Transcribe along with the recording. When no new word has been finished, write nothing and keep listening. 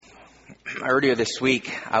Earlier this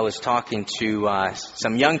week, I was talking to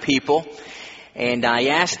some young people, and I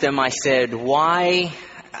asked them, I said, why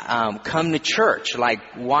come to church? Like,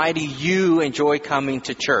 why do you enjoy coming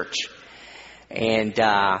to church? And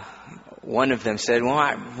one of them said, well,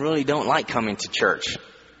 I really don't like coming to church.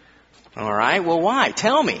 All right, well, why?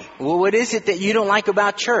 Tell me. Well, what is it that you don't like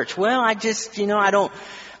about church? Well, I just, I don't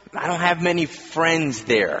have many friends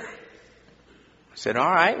there. I said,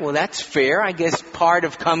 all right, well, that's fair. I guess part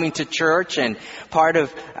of coming to church and part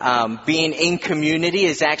of being in community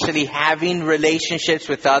is actually having relationships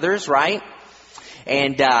with others, right?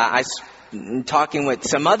 And I was talking with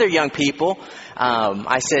some other young people.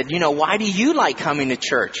 I said, why do you like coming to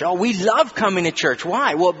church? Oh, we love coming to church.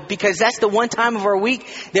 Why? Well, because that's the one time of our week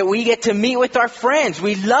that we get to meet with our friends.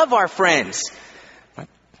 We love our friends.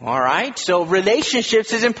 All right, so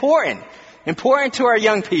relationships is important to our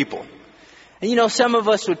young people. And some of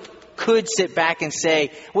us could sit back and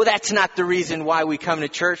say, well, that's not the reason why we come to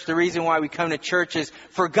church. The reason why we come to church is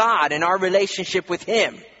for God and our relationship with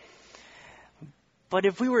Him. But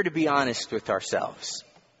if we were to be honest with ourselves,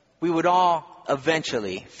 we would all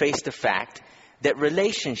eventually face the fact that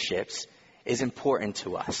relationships is important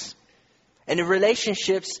to us. And the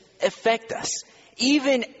relationships affect us.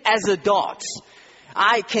 Even as adults,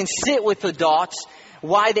 I can sit with adults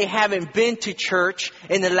why they haven't been to church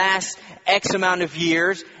in the last X amount of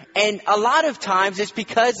years. And a lot of times it's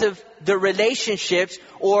because of the relationships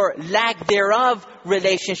or lack thereof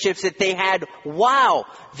relationships that they had while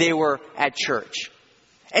they were at church.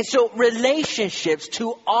 And so relationships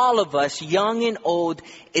to all of us, young and old,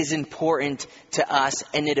 is important to us,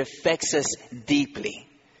 and it affects us deeply.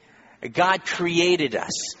 God created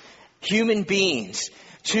us, human beings,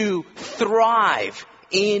 to thrive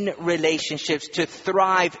in relationships, to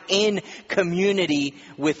thrive in community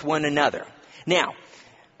with one another. Now,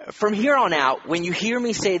 from here on out, when you hear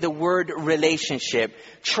me say the word relationship,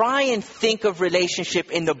 try and think of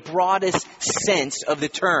relationship in the broadest sense of the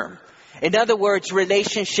term. In other words,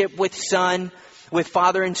 relationship with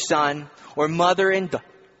father and son, or mother and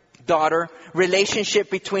daughter,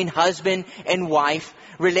 relationship between husband and wife,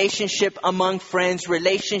 relationship among friends,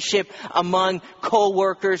 relationship among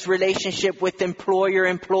co-workers, relationship with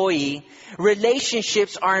employer-employee.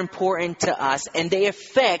 Relationships are important to us, and they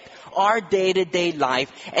affect our day-to-day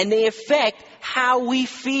life, and they affect how we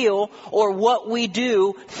feel or what we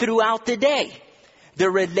do throughout the day. The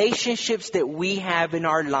relationships that we have in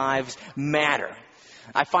our lives matter.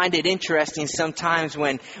 I find it interesting sometimes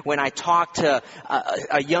when I talk to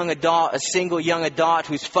a young adult, a single young adult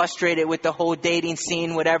who's frustrated with the whole dating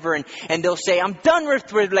scene, whatever, and they'll say, I'm done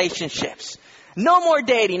with relationships. No more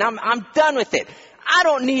dating. I'm done with it. I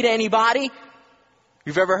don't need anybody.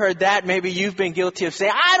 You've ever heard that? Maybe you've been guilty of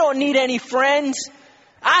saying, I don't need any friends.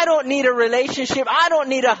 I don't need a relationship. I don't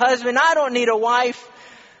need a husband. I don't need a wife.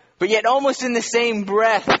 But yet almost in the same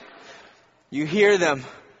breath, you hear them,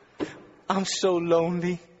 I'm so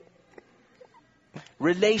lonely.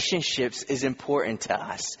 Relationships is important to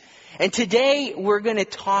us. And today we're going to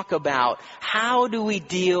talk about how do we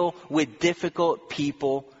deal with difficult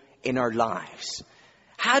people in our lives.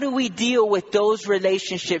 How do we deal with those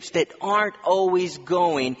relationships that aren't always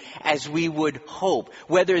going as we would hope?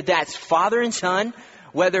 Whether that's father and son,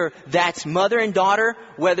 whether that's mother and daughter,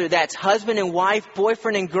 whether that's husband and wife,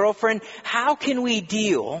 boyfriend and girlfriend. How can we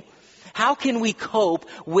cope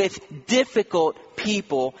with difficult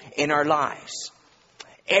people in our lives?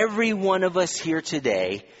 Every one of us here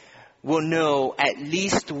today will know at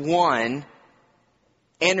least one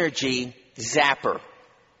energy zapper.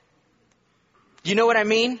 You know what I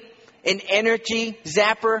mean? An energy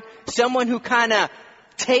zapper, someone who kind of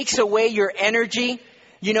takes away your energy.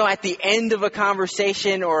 At the end of a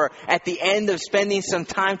conversation or at the end of spending some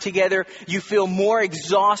time together, you feel more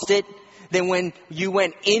exhausted than when you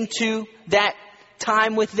went into that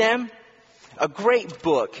time with them. A great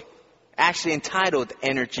book, actually entitled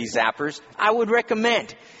Energy Zappers, I would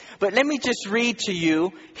recommend. But let me just read to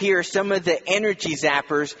you here some of the energy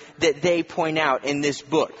zappers that they point out in this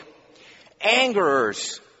book.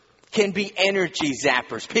 Angerers can be energy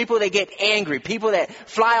zappers. People that get angry, people that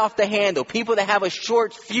fly off the handle, people that have a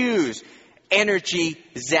short fuse, energy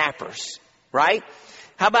zappers, right?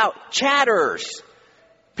 How about chatterers?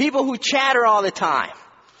 People who chatter all the time.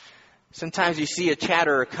 Sometimes you see a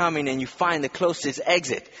chatterer coming and you find the closest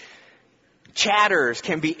exit. Chatterers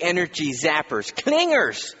can be energy zappers.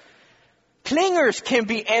 Clingers can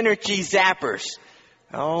be energy zappers.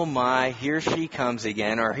 Oh my, here she comes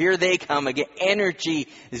again, or here they come again. Energy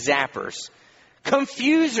zappers.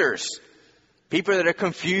 Confusers. People that are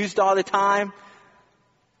confused all the time.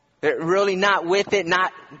 They're really not with it,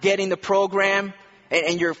 not getting the program.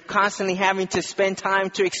 and you're constantly having to spend time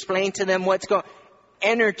to explain to them what's going on.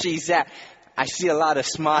 Energy zap. I see a lot of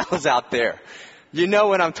smiles out there. You know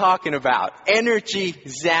what I'm talking about. Energy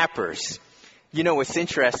zappers. You know what's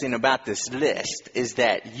interesting about this list is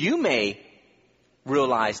that you may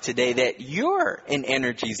realize today that you're an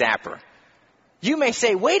energy zapper. You may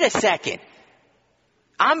say, wait a second.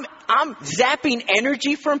 I'm zapping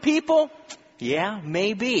energy from people? Yeah,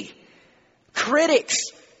 maybe. Critics.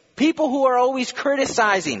 People who are always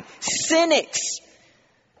criticizing. Cynics.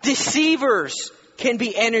 Deceivers can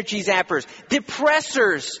be energy zappers.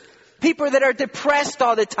 Depressors. People that are depressed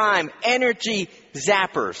all the time. Energy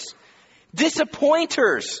zappers.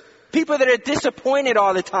 Disappointers. People that are disappointed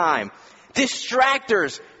all the time.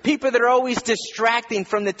 Distractors. People that are always distracting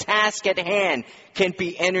from the task at hand can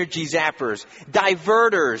be energy zappers.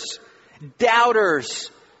 Diverters. Doubters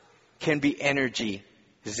can be energy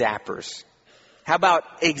zappers. How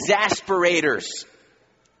about exasperators?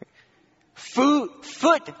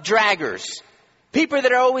 Foot draggers. People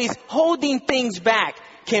that are always holding things back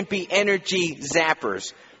can be energy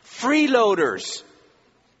zappers. Freeloaders.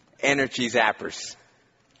 Energy zappers.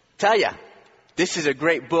 Tell ya, this is a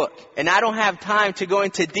great book. And I don't have time to go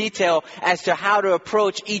into detail as to how to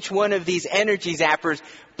approach each one of these energy zappers.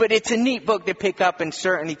 But it's a neat book to pick up and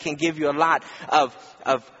certainly can give you a lot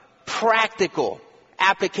of practical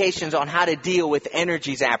applications on how to deal with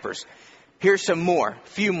energy zappers. Here's some more,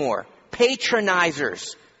 few more.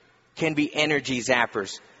 Patronizers can be energy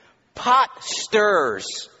zappers. Pot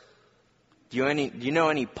stirrers. Do you know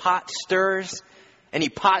any pot stirrers? Any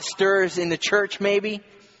pot stirrers in the church maybe?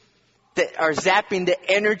 That are zapping the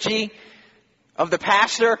energy of the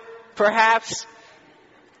pastor, perhaps?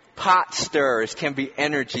 Pot stirrers can be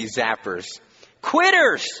energy zappers.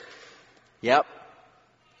 Quitters. Yep.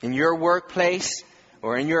 In your workplace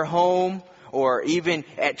or in your home or even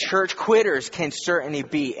at church, quitters can certainly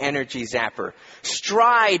be energy zapper.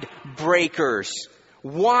 Stride breakers.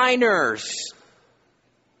 Whiners.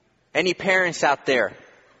 Any parents out there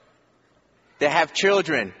that have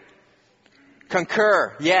children?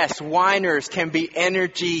 Concur. Yes, whiners can be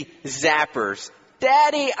energy zappers.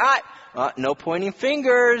 Daddy, no pointing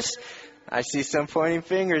fingers. I see some pointing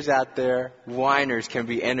fingers out there. Whiners can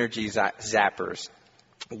be energy zappers.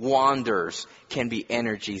 Wanders can be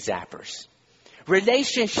energy zappers.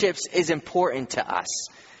 Relationships is important to us.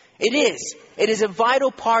 It is. It is a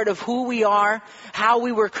vital part of who we are, how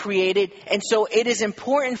we were created. And so it is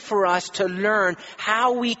important for us to learn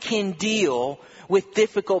how we can deal with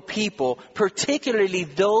difficult people, particularly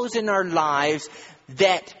those in our lives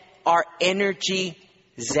that are energy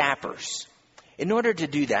zappers. In order to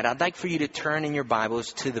do that, I'd like for you to turn in your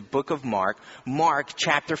Bibles to the book of Mark, Mark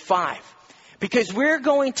chapter 5. Because we're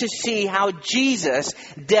going to see how Jesus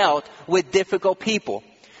dealt with difficult people.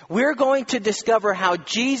 We're going to discover how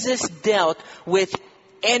Jesus dealt with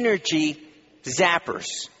energy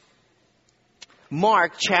zappers.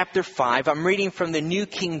 Mark chapter 5. I'm reading from the New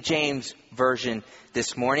King James Version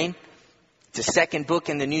this morning. It's the second book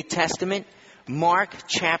in the New Testament. Mark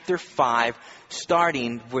chapter 5,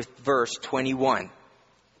 starting with verse 21.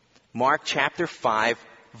 Mark chapter 5,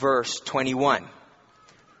 verse 21.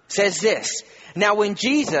 Says this: Now when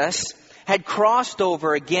Jesus had crossed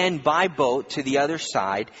over again by boat to the other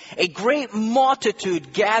side, a great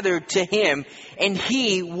multitude gathered to him, and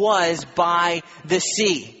he was by the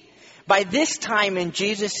sea. By this time in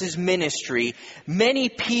Jesus' ministry, many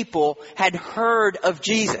people had heard of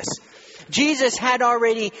Jesus. Jesus had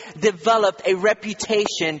already developed a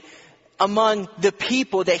reputation among the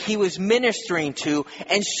people that he was ministering to.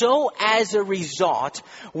 And so as a result,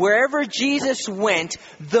 wherever Jesus went,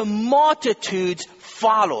 the multitudes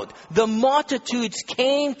followed. The multitudes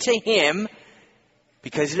came to him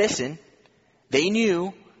because, listen, they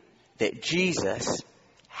knew that Jesus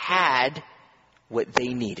had what they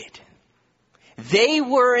needed. They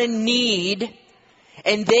were in need,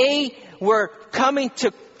 and they were coming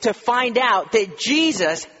to find out that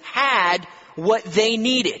Jesus had what they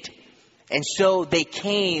needed. And so they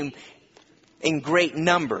came in great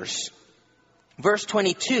numbers. Verse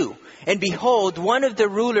 22, and behold, one of the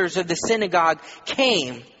rulers of the synagogue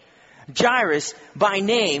came, Jairus by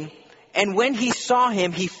name, and when he saw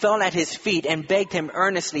him, he fell at his feet and begged him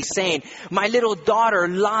earnestly, saying, My little daughter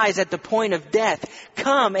lies at the point of death.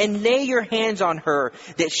 Come and lay your hands on her,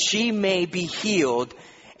 that she may be healed,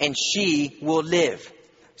 and she will live.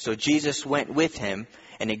 So Jesus went with him,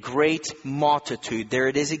 and a great multitude, there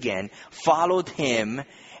it is again, followed him,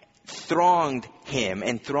 thronged him.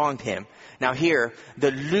 Now here,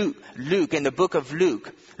 Luke, in the book of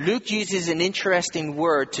Luke uses an interesting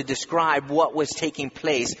word to describe what was taking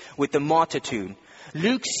place with the multitude.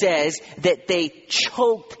 Luke says that they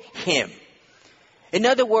choked him. In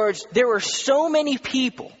other words, there were so many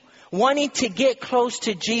people wanting to get close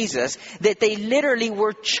to Jesus that they literally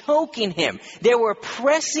were choking him. They were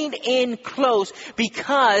pressing in close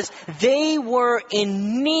because they were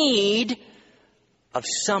in need of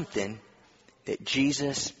something that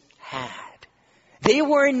Jesus had. They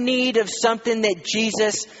were in need of something that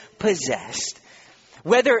Jesus possessed.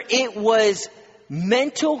 Whether it was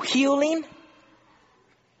mental healing,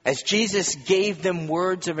 as Jesus gave them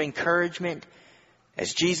words of encouragement,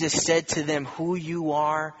 as Jesus said to them who you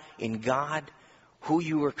are in God, who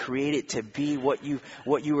you were created to be, what you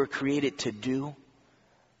were created to do.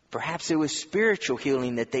 Perhaps it was spiritual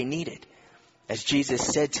healing that they needed. As Jesus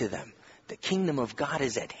said to them, the kingdom of God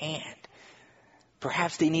is at hand.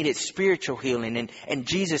 Perhaps they needed spiritual healing and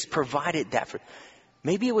Jesus provided that for them.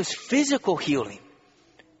 Maybe it was physical healing.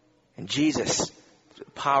 And Jesus, the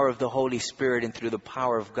power of the Holy Spirit and through the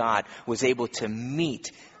power of God, was able to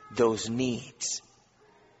meet those needs.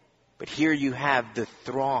 But here you have the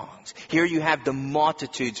throngs. Here you have the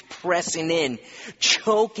multitudes pressing in,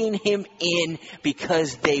 choking him in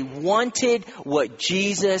because they wanted what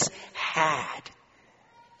Jesus had.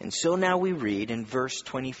 And so now we read in verse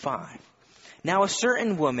 25. Now a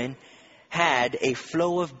certain woman had a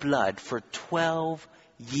flow of blood for 12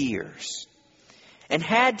 years and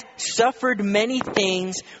had suffered many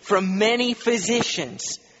things from many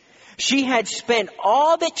physicians. She had spent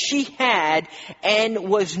all that she had and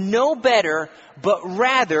was no better, but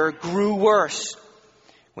rather grew worse.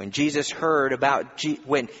 When she heard about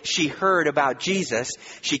Jesus,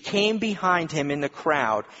 she came behind him in the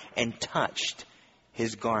crowd and touched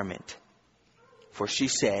his garment. For she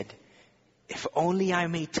said, if only I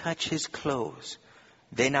may touch his clothes,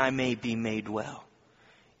 then I may be made well.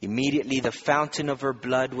 Immediately the fountain of her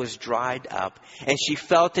blood was dried up, and she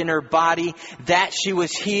felt in her body that she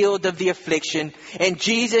was healed of the affliction. And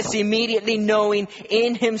Jesus, immediately knowing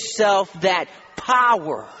in himself that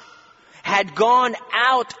power had gone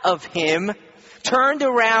out of him, turned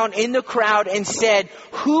around in the crowd and said,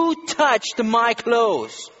 who touched my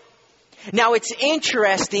clothes? Now it's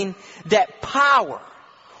interesting that power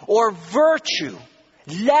or virtue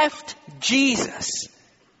left Jesus.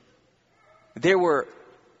 There were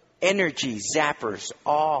energy zappers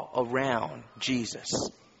all around Jesus,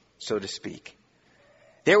 so to speak.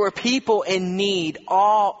 There were people in need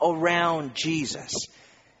all around Jesus.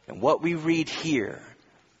 And what we read here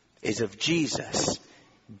is of Jesus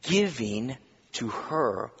giving to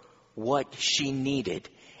her what she needed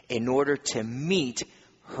in order to meet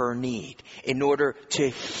her need, in order to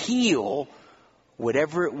heal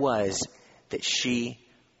whatever it was that she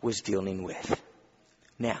was dealing with.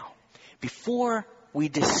 Now, before we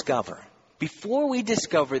discover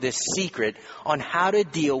this secret on how to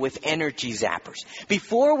deal with energy zappers,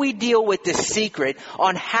 before we deal with the secret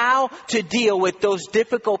on how to deal with those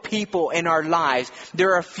difficult people in our lives,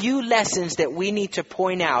 there are a few lessons that we need to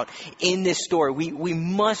point out in this story. We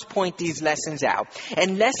must point these lessons out.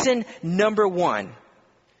 And lesson number one,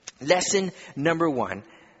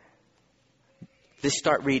 let's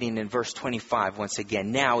start reading in verse 25 once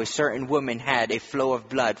again. Now a certain woman had a flow of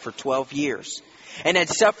blood for 12 years. And had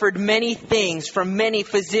suffered many things from many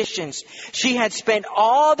physicians. She had spent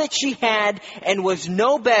all that she had and was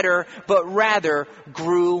no better, but rather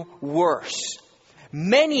grew worse.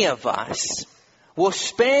 Many of us will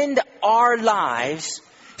spend our lives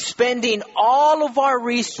spending all of our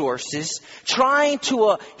resources trying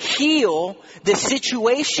to heal the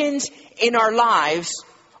situations in our lives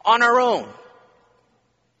on our own.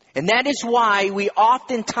 And that is why we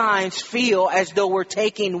oftentimes feel as though we're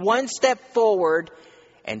taking one step forward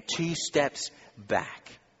and 2 steps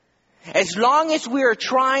back. As long as we are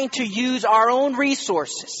trying to use our own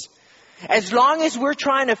resources, as long as we're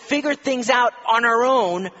trying to figure things out on our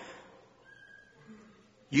own,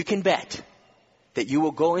 you can bet that you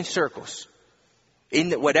will go in circles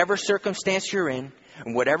in whatever circumstance you're in,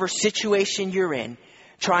 and whatever situation you're in,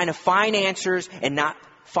 trying to find answers and not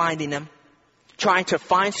finding them. Trying to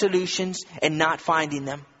find solutions and not finding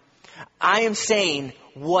them. I am saying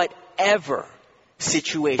whatever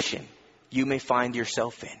situation you may find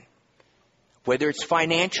yourself in. Whether it's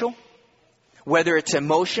financial, whether it's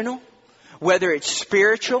emotional, whether it's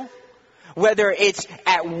spiritual, whether it's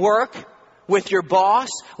at work with your boss,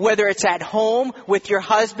 whether it's at home with your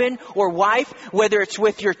husband or wife, whether it's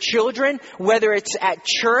with your children, whether it's at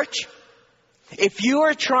church. If you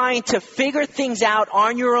are trying to figure things out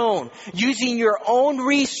on your own, using your own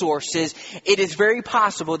resources, it is very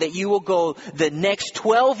possible that you will go the next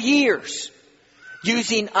 12 years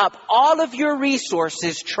using up all of your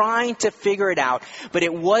resources trying to figure it out. But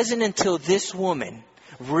it wasn't until this woman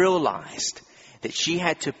realized that she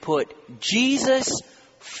had to put Jesus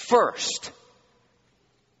first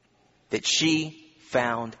that she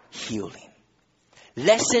found healing.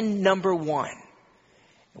 Lesson number 1.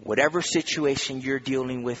 Whatever situation you're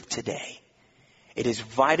dealing with today, it is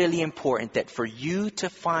vitally important that for you to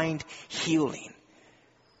find healing,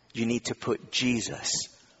 you need to put Jesus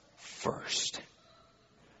first.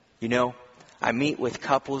 You know, I meet with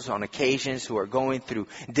couples on occasions who are going through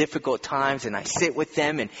difficult times, and I sit with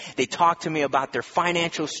them and they talk to me about their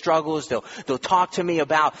financial struggles. They'll talk to me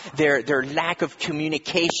about their lack of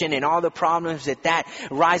communication and all the problems that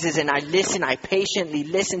rises. And I patiently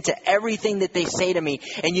listen to everything that they say to me.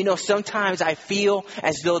 And you know, sometimes I feel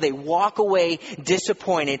as though they walk away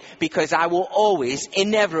disappointed because I will always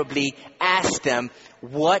inevitably ask them,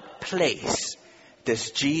 what place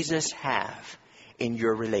does Jesus have in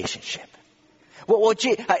your relationship? Well,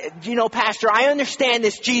 you know, Pastor, I understand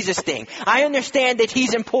this Jesus thing. I understand that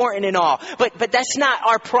He's important and all. But that's not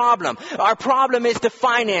our problem. Our problem is the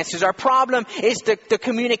finances. Our problem is the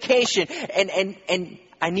communication. And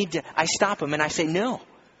I stop them and I say, no.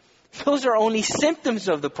 Those are only symptoms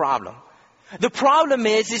of the problem. The problem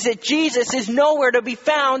is that Jesus is nowhere to be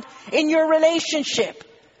found in your relationship.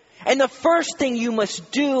 And the first thing you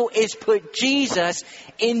must do is put Jesus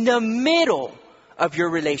in the middle of your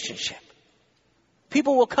relationship.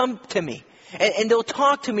 People will come to me and they'll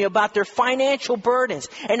talk to me about their financial burdens,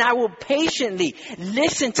 and I will patiently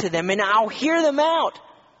listen to them and I'll hear them out.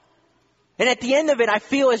 And at the end of it, I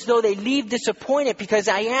feel as though they leave disappointed because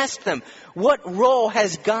I ask them, what role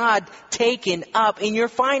has God taken up in your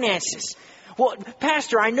finances? Well,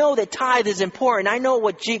 Pastor, I know that tithe is important. I know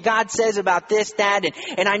what God says about this, that,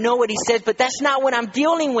 and I know what He says, but that's not what I'm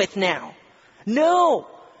dealing with now. No,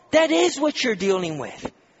 that is what you're dealing with.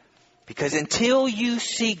 Because until you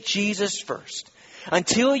seek Jesus first,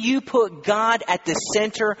 until you put God at the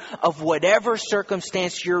center of whatever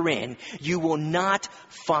circumstance you're in, you will not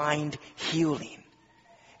find healing.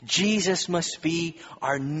 Jesus must be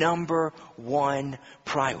our number 1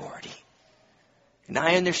 priority. And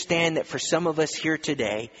I understand that for some of us here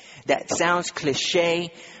today, that sounds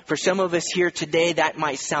cliche. For some of us here today, that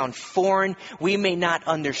might sound foreign. We may not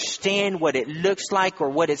understand what it looks like or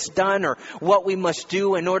what it's done or what we must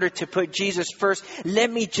do in order to put Jesus first. Let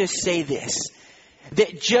me just say this,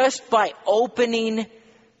 that just by opening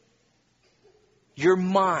your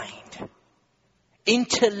mind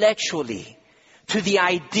intellectually to the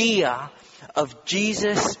idea of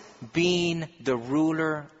Jesus being the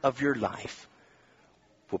ruler of your life,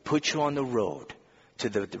 will put you on the road to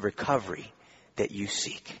the recovery that you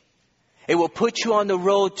seek. It will put you on the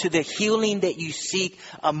road to the healing that you seek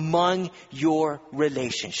among your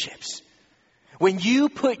relationships. When you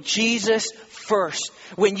put Jesus first,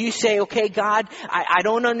 when you say, okay, God, I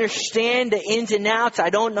don't understand the ins and outs. I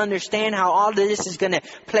don't understand how all of this is going to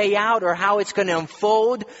play out or how it's going to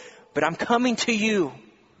unfold, but I'm coming to you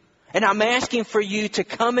and I'm asking for you to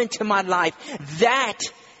come into my life. That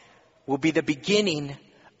will be the beginning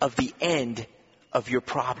of the end of your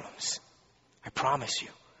problems. I promise you.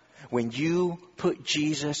 When you put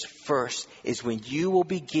Jesus first is when you will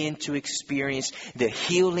begin to experience the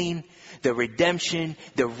healing, the redemption,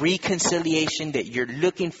 the reconciliation that you're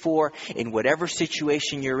looking for in whatever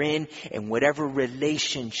situation you're in and whatever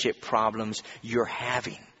relationship problems you're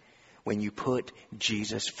having when you put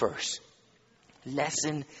Jesus first.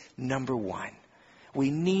 Lesson number 1. We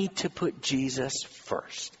need to put Jesus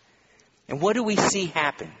first. And what do we see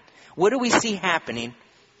happen? What do we see happening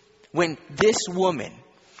when this woman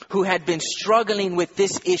who had been struggling with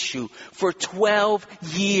this issue for 12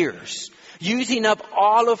 years, using up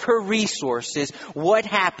all of her resources, what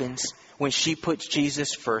happens when she puts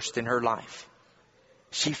Jesus first in her life?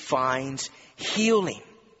 She finds healing.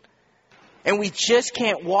 And we just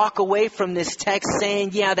can't walk away from this text saying,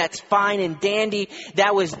 yeah, that's fine and dandy.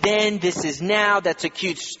 That was then, this is now. That's a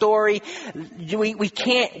cute story. We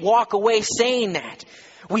can't walk away saying that.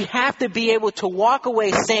 We have to be able to walk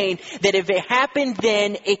away saying that if it happened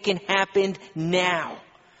then, it can happen now.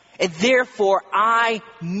 And therefore, I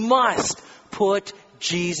must put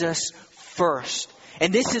Jesus first.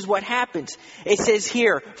 And this is what happens. It says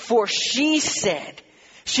here, for she said,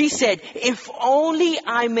 if only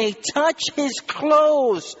I may touch His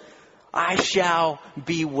clothes, I shall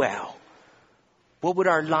be well. What would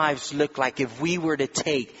our lives look like if we were to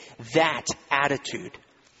take that attitude?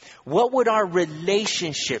 What would our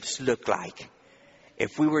relationships look like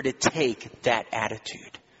if we were to take that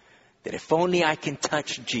attitude? That if only I can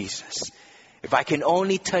touch Jesus, If I can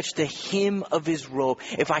only touch the hem of his robe,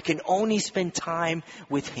 if I can only spend time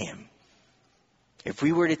with him. If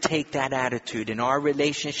we were to take that attitude in our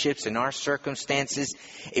relationships, in our circumstances,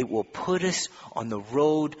 it will put us on the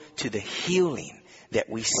road to the healing that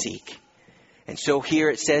we seek. And so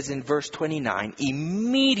here it says in verse 29,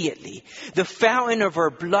 immediately the fountain of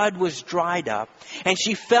her blood was dried up, and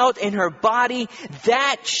she felt in her body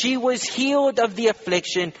that she was healed of the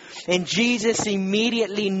affliction. And Jesus,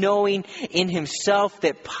 immediately knowing in himself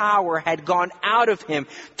that power had gone out of him,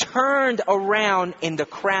 turned around in the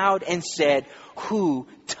crowd and said, "Who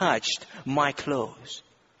touched my clothes?"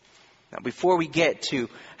 Now, before we get to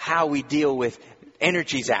how we deal with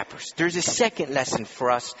energy zappers, there's a second lesson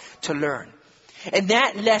for us to learn. And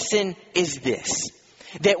that lesson is this: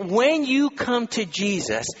 that when you come to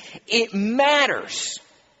Jesus, it matters.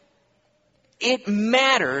 It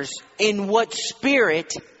matters in what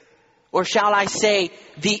spirit, or shall I say,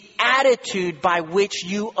 the attitude by which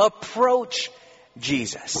you approach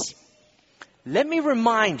Jesus. Let me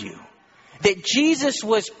remind you that Jesus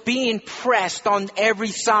was being pressed on every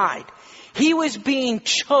side. He was being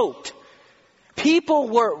choked. People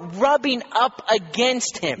were rubbing up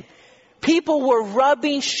against him. People were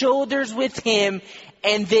rubbing shoulders with him,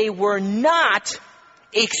 and they were not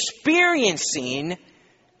experiencing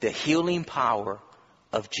the healing power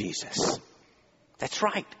of Jesus. That's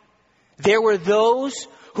right. There were those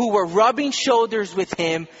who were rubbing shoulders with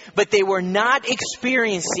him, but they were not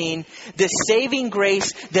experiencing the saving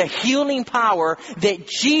grace, the healing power that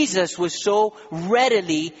Jesus was so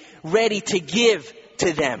ready to give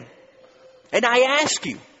to them. And I ask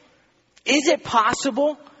you, is it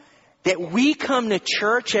possible that we come to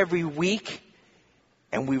church every week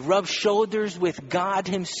and we rub shoulders with God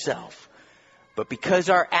himself, but because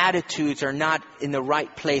our attitudes are not in the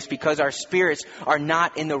right place, because our spirits are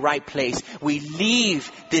not in the right place, we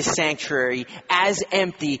leave this sanctuary as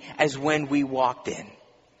empty as when we walked in?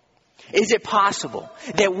 Is it possible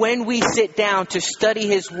that when we sit down to study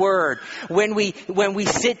his word, when we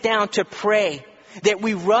sit down to pray, that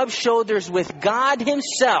we rub shoulders with God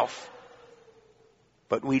himself,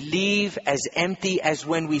 but we leave as empty as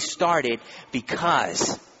when we started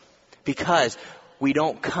because we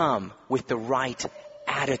don't come with the right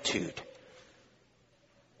attitude?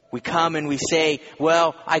 We come and we say,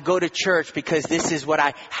 well, I go to church because this is what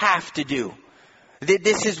I have to do.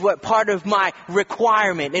 This is what part of my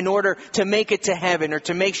requirement in order to make it to heaven, or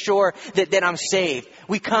to make sure that I'm saved.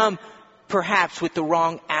 We come perhaps with the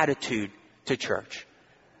wrong attitude to church.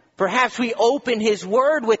 Perhaps we open his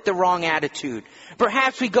word with the wrong attitude.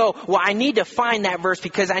 Perhaps we go, well, I need to find that verse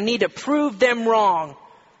because I need to prove them wrong.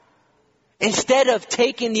 Instead of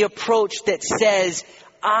taking the approach that says,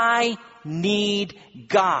 I need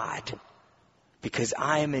God because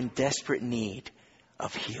I am in desperate need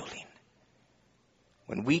of healing.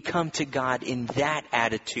 When we come to God in that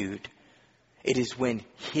attitude, it is when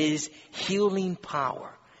his healing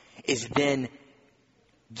power is then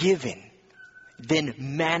given, then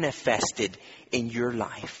manifested in your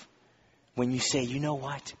life. When you say, you know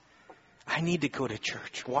what? I need to go to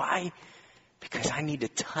church. Why? Because I need to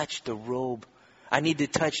touch the robe. I need to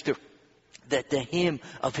touch the hem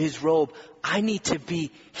of his robe. I need to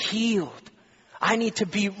be healed. I need to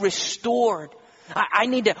be restored. I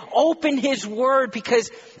need to open his word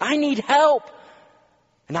because I need help.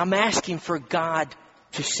 And I'm asking for God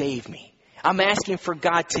to save me. I'm asking for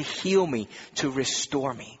God to heal me, to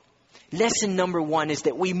restore me. Lesson number 1 is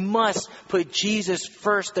that we must put Jesus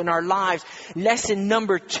first in our lives. Lesson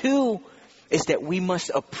number 2 is that we must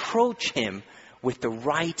approach him with the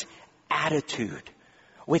right attitude.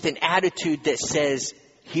 With an attitude that says,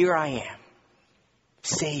 here I am.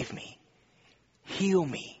 Save me. Heal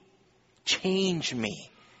me. Change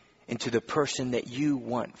me into the person that you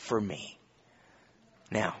want for me.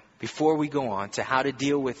 Now, before we go on to how to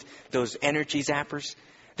deal with those energy zappers,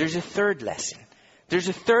 there's a third lesson. There's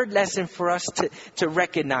a third lesson for us to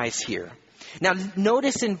recognize here. Now,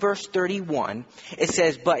 notice in verse 31, it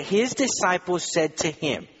says, but his disciples said to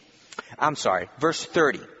him, verse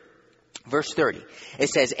 30. Verse 30, it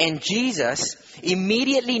says, and Jesus,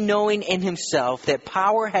 immediately knowing in himself that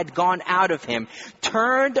power had gone out of him,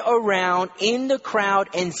 turned around in the crowd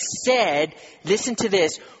and said, listen to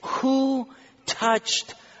this, who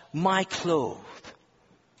touched my clothes?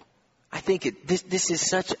 I think this is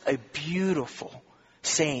such a beautiful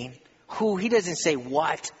saying. Who? He doesn't say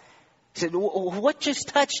what. He said, what just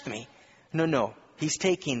touched me? No. He's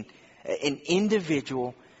taking an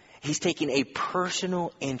individual. He's taking a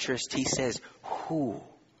personal interest. He says, who?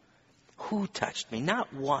 Who touched me?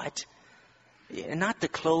 Not what. Not the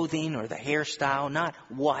clothing or the hairstyle, not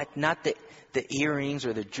what, not the earrings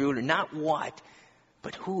or the jewelry, not what,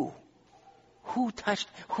 but who. Who touched,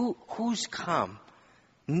 who's come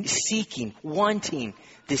seeking, wanting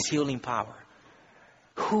this healing power?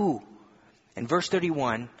 Who? In verse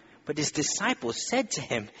 31, but his disciples said to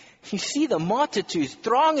him, you see the multitudes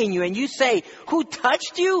thronging you and you say, who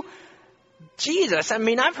touched you? Jesus, I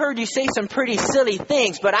mean, I've heard you say some pretty silly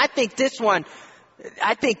things, but I think this one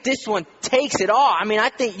takes it all. I mean, I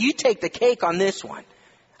think you take the cake on this one.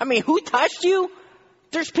 I mean, who touched you?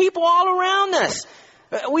 There's people all around us.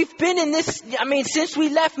 We've been in this, since we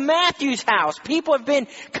left Matthew's house, people have been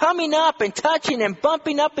coming up and touching and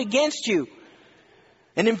bumping up against you.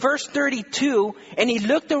 And in verse 32, and he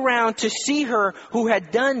looked around to see her who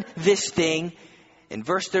had done this thing. In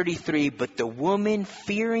verse 33, but the woman,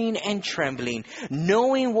 fearing and trembling,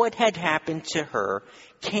 knowing what had happened to her,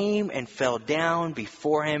 came and fell down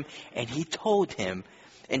before him, and he told him,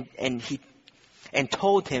 and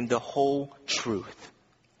told him the whole truth.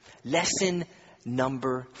 Lesson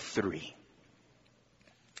number 3.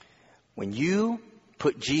 When you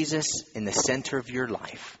put Jesus in the center of your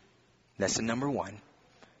life, lesson number 1,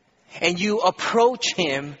 and you approach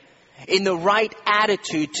him in the right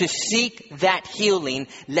attitude to seek that healing,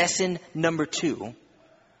 lesson number 2,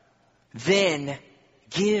 then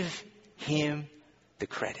give him the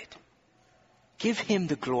credit. Give him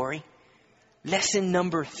the glory. Lesson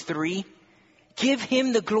number 3, give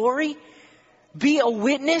him the glory. Be a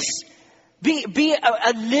witness. Be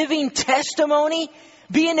a living testimony.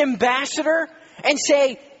 Be an ambassador and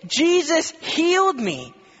say, Jesus healed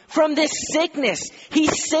me from this sickness. He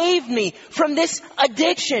saved me from this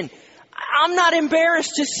addiction. I'm not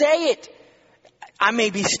embarrassed to say it. I may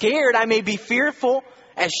be scared. I may be fearful,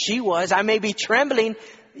 as she was. I may be trembling.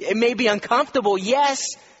 It may be uncomfortable, yes.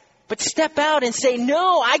 But step out and say,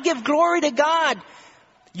 no, I give glory to God.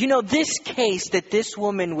 You know, this case that this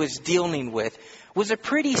woman was dealing with was a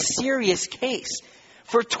pretty serious case.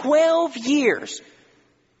 For 12 years.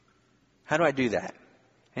 How do I do that?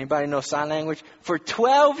 Anybody know sign language? For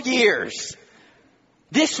 12 years,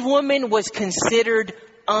 this woman was considered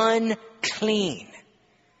unclean.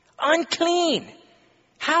 Unclean.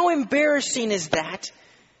 How embarrassing is that?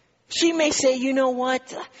 She may say, you know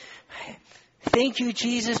what? Thank you,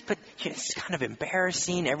 Jesus, but it's kind of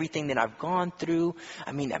embarrassing, everything that I've gone through.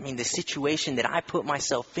 I mean, the situation that I put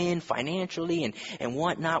myself in financially and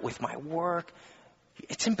whatnot with my work.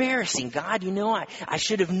 It's embarrassing, God. You know, I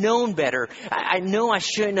should have known better. I know I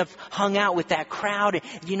shouldn't have hung out with that crowd.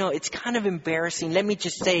 You know, it's kind of embarrassing. Let me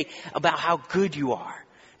just say about how good you are.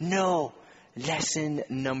 No. Lesson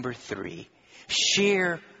number 3.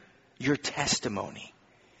 Share your testimony.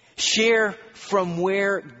 Share from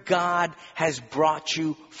where God has brought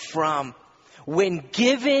you from. When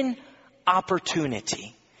given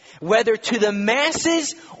opportunity, whether to the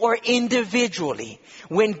masses or individually,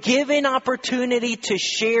 when given opportunity to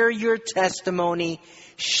share your testimony,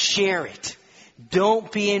 share it.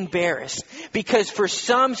 Don't be embarrassed. Because for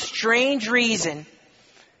some strange reason,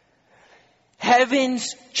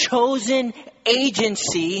 heaven's chosen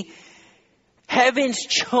agency, heaven's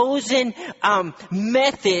chosen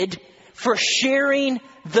method for sharing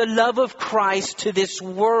the love of Christ to this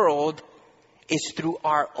world is through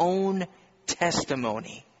our own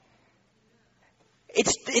testimony.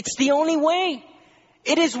 It's the only way.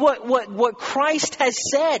 It is what Christ has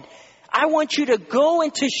said. I want you to go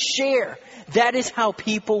and to share. That is how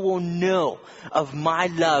people will know of my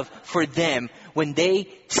love for them when they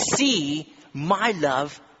see my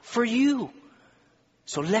love for you.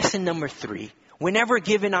 So lesson number 3, whenever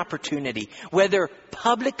given opportunity, whether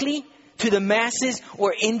publicly to the masses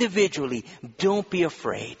or individually, don't be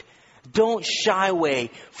afraid. Don't shy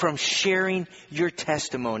away from sharing your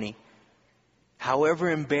testimony, however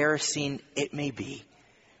embarrassing it may be.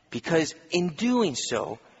 Because in doing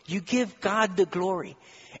so, you give God the glory.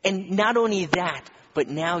 And not only that, but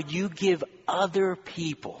now you give other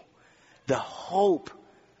people the hope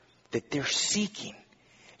that they're seeking.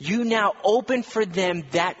 You now open for them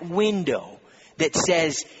that window that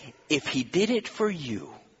says, if he did it for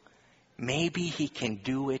you, maybe he can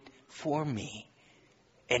do it for me.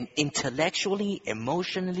 And intellectually,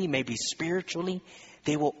 emotionally, maybe spiritually,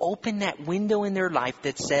 they will open that window in their life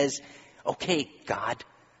that says, okay, God,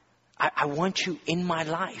 I want you in my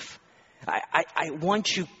life. I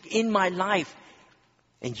want you in my life.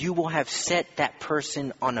 And you will have set that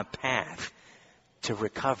person on a path to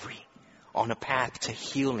recovery, on a path to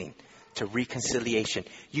healing, to reconciliation.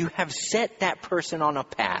 You have set that person on a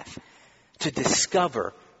path to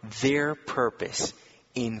discover their purpose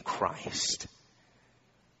in Christ.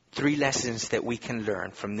 3 lessons that we can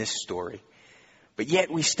learn from this story. But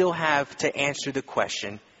yet we still have to answer the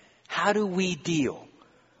question, how do we deal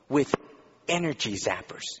with energy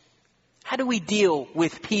zappers? How do we deal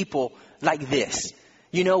with people like this?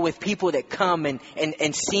 You know, with people that come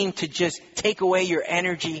and seem to just take away your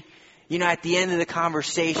energy. You know, at the end of the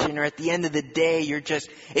conversation or at the end of the day, you're just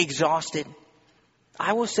exhausted.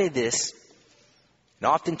 I will say this. And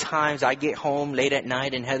oftentimes I get home late at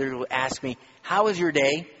night and Heather will ask me, how was your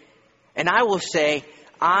day? And I will say,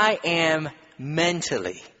 I am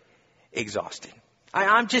mentally exhausted.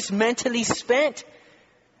 I'm just mentally spent.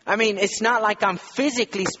 I mean, it's not like I'm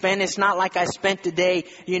physically spent. It's not like I spent the day,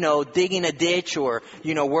 digging a ditch or,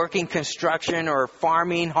 working construction or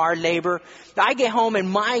farming, hard labor. I get home and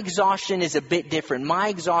my exhaustion is a bit different. My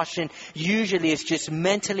exhaustion usually is just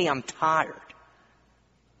mentally I'm tired.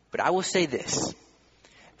 But I will say this,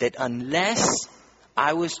 that unless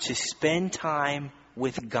I was to spend time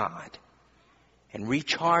with God and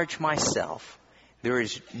recharge myself, there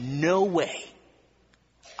is no way,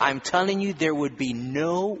 I'm telling you, there would be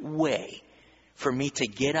no way for me to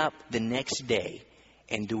get up the next day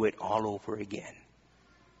and do it all over again.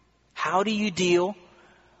 How do you deal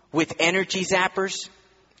with energy zappers?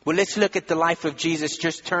 Well, let's look at the life of Jesus.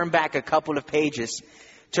 Just turn back a couple of pages.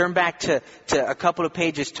 Turn back to a couple of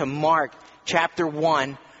pages to Mark chapter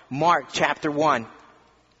 1. Mark chapter 1.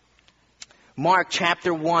 Mark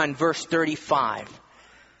chapter 1 verse 35.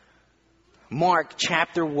 Mark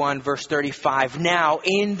chapter 1 verse 35. Now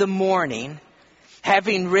in the morning,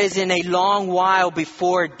 having risen a long while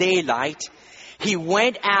before daylight, he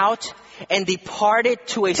went out and departed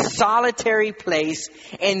to a solitary place,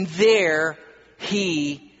 and there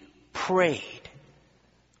he prayed.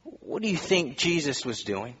 What do you think Jesus was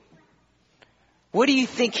doing? What do you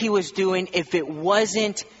think he was doing if it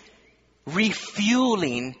wasn't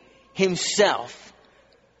refueling himself?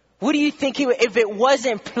 What do you think if it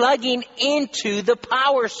wasn't plugging into the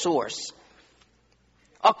power source?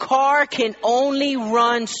 A car can only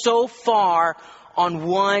run so far on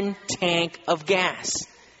one tank of gas.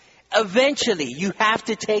 Eventually, you have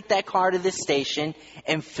to take that car to the station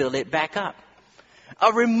and fill it back up.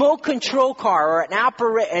 A remote control car or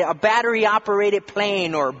a battery operated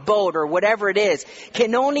plane or boat or whatever it is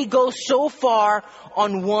can only go so far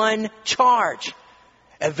on one charge.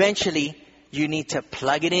 Eventually, you need to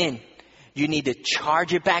plug it in. You need to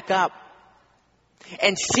charge it back up.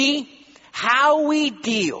 And see, how we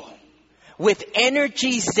deal with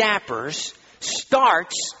energy zappers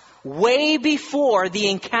starts way before the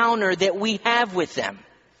encounter that we have with them.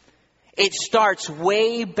 It starts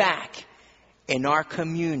way back in our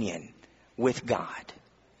communion with God.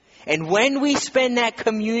 And when we spend that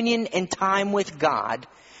communion and time with God,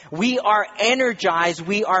 we are energized,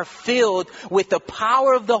 we are filled with the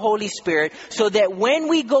power of the Holy Spirit, so that when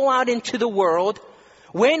we go out into the world,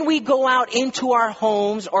 when we go out into our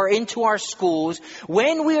homes or into our schools,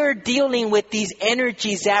 when we are dealing with these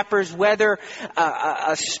energy zappers, whether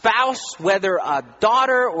a spouse, whether a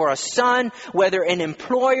daughter or a son, whether an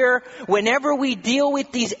employer, whenever we deal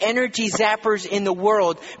with these energy zappers in the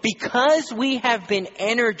world, because we have been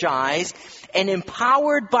energized and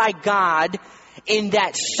empowered by God in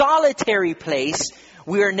that solitary place,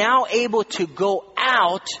 we are now able to go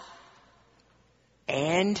out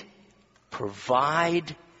and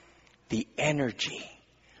provide the energy,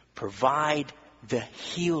 provide the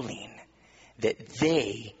healing that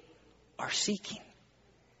they are seeking.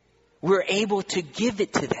 We're able to give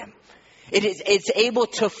it to them. It's able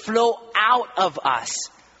to flow out of us.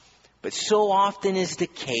 But so often is the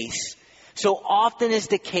case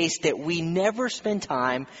that we never spend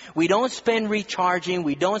time. We don't spend recharging.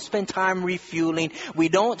 We don't spend time refueling. We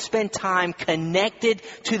don't spend time connected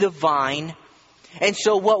to the vine. And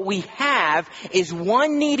so what we have is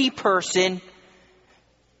one needy person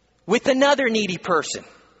with another needy person.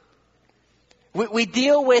 We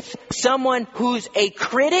deal with someone who's a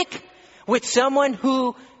critic with someone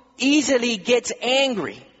who easily gets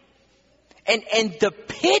angry. And the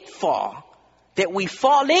pitfall that we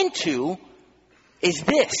fall into is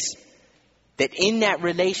this, that in that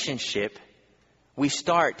relationship, we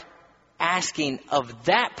start asking of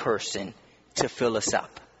that person to fill us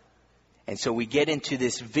up. And so we get into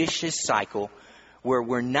this vicious cycle where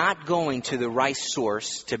we're not going to the right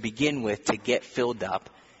source to begin with to get filled up.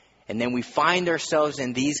 And then we find ourselves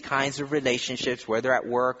in these kinds of relationships, whether at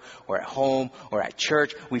work or at home or at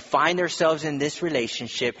church. We find ourselves in this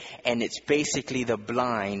relationship, and it's basically the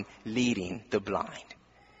blind leading the blind.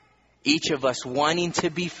 Each of us wanting to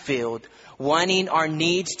be filled, wanting our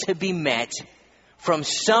needs to be met from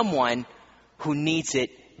someone who needs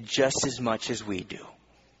it just as much as we do.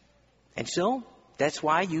 And so that's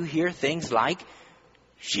why you hear things like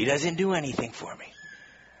she doesn't do anything for me.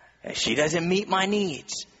 She doesn't meet my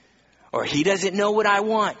needs. Or he doesn't know what I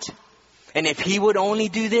want. And if he would only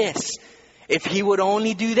do this, if he would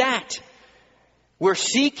only do that. We're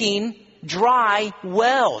seeking dry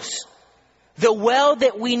wells. The well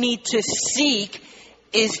that we need to seek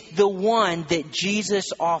is the one that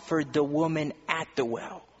Jesus offered the woman at the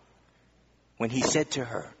well. When he said to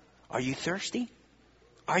her, are you thirsty?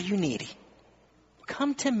 Are you needy?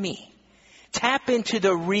 Come to me. Tap into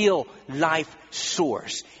the real life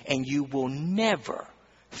source and you will never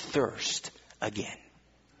thirst again.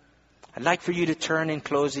 I'd like for you to turn in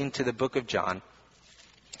closing to the book of John.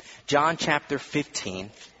 John chapter 15.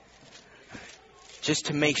 Just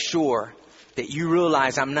to make sure that you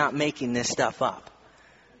realize I'm not making this stuff up.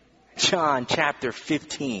 John chapter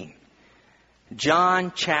 15.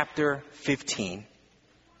 John chapter 15.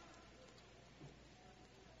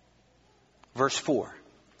 Verse 4.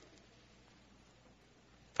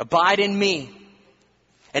 Abide in me,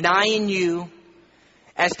 and I in you,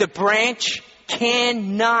 as the branch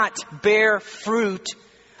cannot bear fruit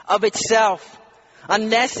of itself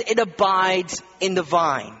unless it abides in the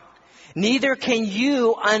vine. Neither can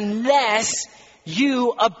you unless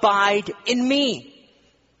you abide in me.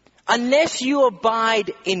 Unless you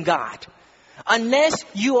abide in God. Unless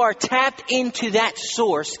you are tapped into that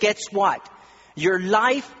source, guess what? Your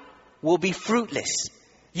life will be fruitless.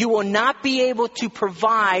 You will not be able to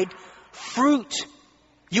provide fruit.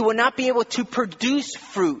 You will not be able to produce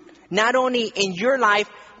fruit, not only in your life,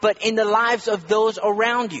 but in the lives of those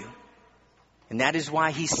around you. And that is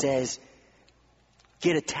why he says,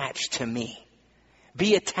 get attached to me.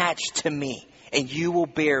 Be attached to me, and you will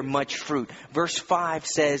bear much fruit. Verse 5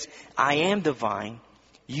 says, I am the vine,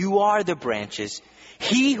 you are the branches.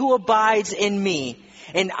 He who abides in me,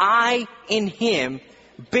 and I in him,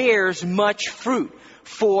 bears much fruit.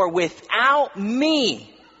 For without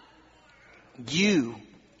me, you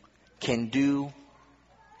can do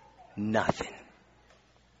nothing.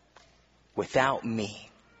 Without me.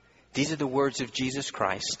 These are the words of Jesus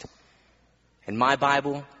Christ. In my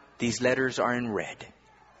Bible, these letters are in red.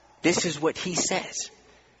 This is what he says.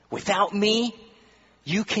 Without me,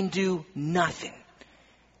 you can do nothing.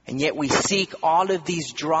 And yet we seek all of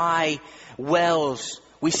these dry wells.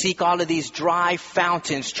 We seek all of these dry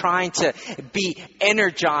fountains, trying to be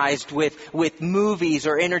energized with movies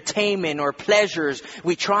or entertainment or pleasures.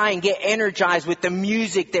 We try and get energized with the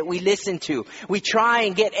music that we listen to. We try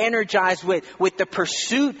and get energized with the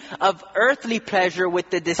pursuit of earthly pleasure,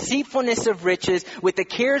 with the deceitfulness of riches, with the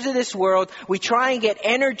cares of this world. We try and get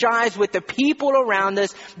energized with the people around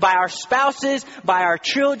us, by our spouses, by our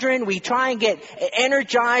children. We try and get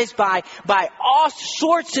energized by all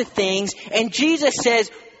sorts of things. And Jesus says,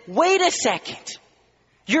 wait a second.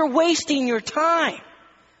 You're wasting your time.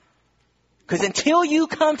 Because until you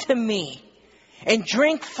come to me and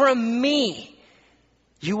drink from me,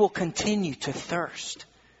 you will continue to thirst.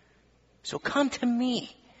 So come to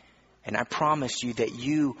me, and I promise you that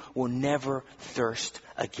you will never thirst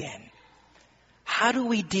again. How do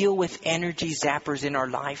we deal with energy zappers in our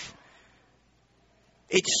life?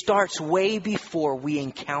 It starts way before we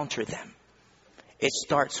encounter them. It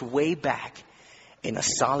starts way back in a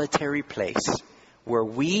solitary place where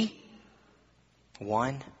we,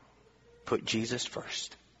 one, put Jesus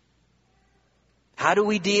first. How do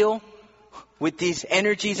we deal with these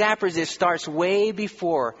energy zappers? It starts way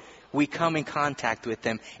before we come in contact with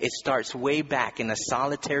them. It starts way back in a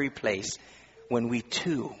solitary place when we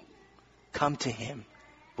too come to him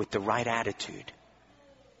with the right attitude.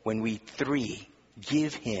 When we three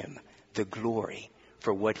give him the glory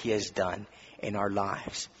for what he has done in our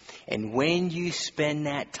lives. And when you spend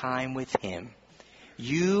that time with him,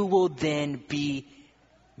 you will then be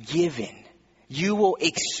given. You will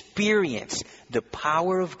experience the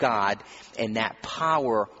power of God, and that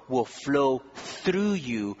power will flow through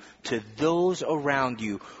you to those around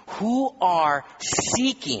you who are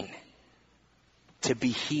seeking to be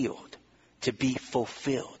healed, to be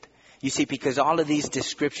fulfilled. You see, because all of these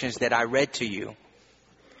descriptions that I read to you,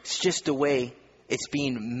 it's just the way it's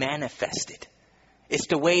being manifested. It's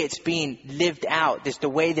the way it's being lived out. It's the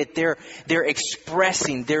way that they're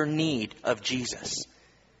expressing their need of Jesus.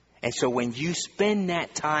 And so when you spend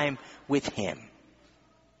that time with him,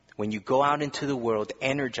 when you go out into the world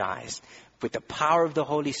energized with the power of the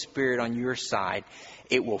Holy Spirit on your side,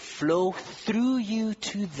 it will flow through you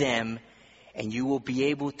to them, and you will be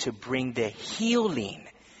able to bring the healing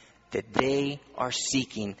that they are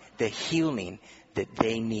seeking, the healing that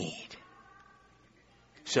they need.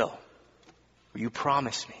 So, will you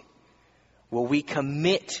promise me? Will we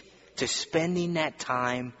commit to spending that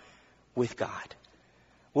time with God?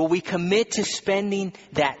 Will we commit to spending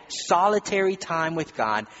that solitary time with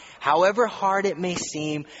God, however hard it may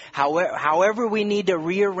seem, however we need to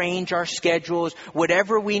rearrange our schedules,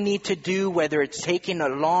 whatever we need to do, whether it's taking a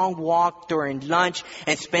long walk during lunch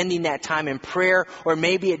and spending that time in prayer, or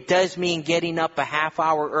maybe it does mean getting up a half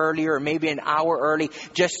hour earlier or maybe an hour early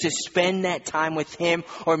just to spend that time with Him,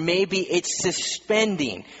 or maybe it's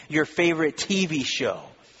suspending your favorite TV show.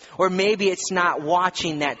 Or maybe it's not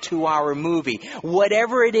watching that 2-hour movie.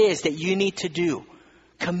 Whatever it is that you need to do,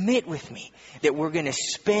 commit with me that we're going to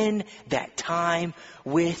spend that time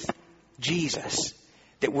with Jesus.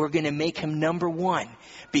 That we're going to make Him number one.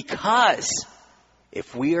 Because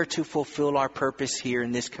if we are to fulfill our purpose here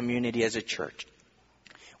in this community as a church,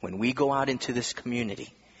 when we go out into this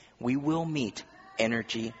community, we will meet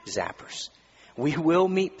energy zappers. We will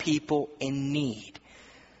meet people in need.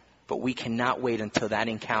 But we cannot wait until that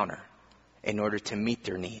encounter in order to meet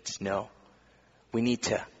their needs. No. We need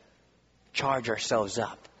to charge ourselves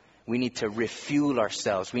up. We need to refuel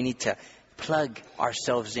ourselves. We need to plug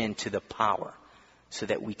ourselves into the power so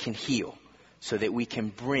that we can heal, so that we can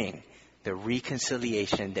bring the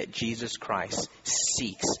reconciliation that Jesus Christ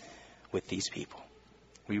seeks with these people.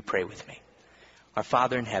 Will you pray with me? Our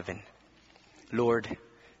Father in heaven, Lord,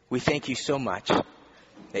 we thank you so much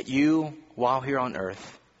that you, while here on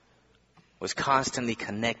earth, was constantly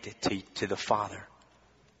connected to the Father,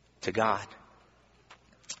 to God.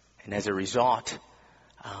 And as a result,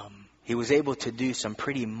 He was able to do some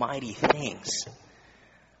pretty mighty things.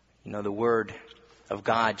 You know, the Word of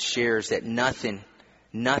God shares that nothing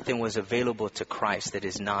was available to Christ that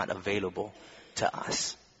is not available to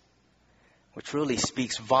us. Which really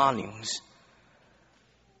speaks volumes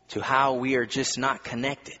to how we are just not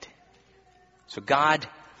connected. So God,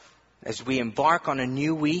 as we embark on a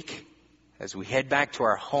new week, as we head back to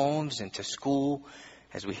our homes and to school,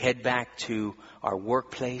 as we head back to our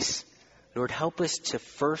workplace, Lord, help us to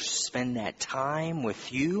first spend that time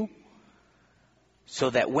with you so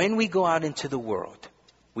that when we go out into the world,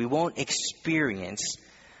 we won't experience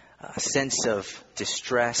a sense of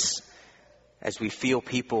distress as we feel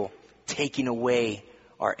people taking away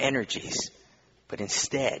our energies. But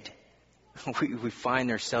instead, we find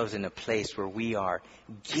ourselves in a place where we are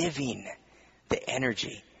giving the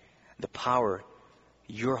energy, the power,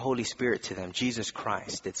 your Holy Spirit to them, Jesus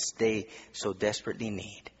Christ, that they so desperately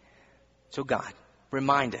need. So God,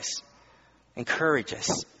 remind us, encourage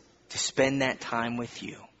us to spend that time with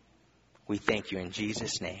you. We thank you in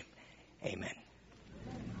Jesus' name. Amen.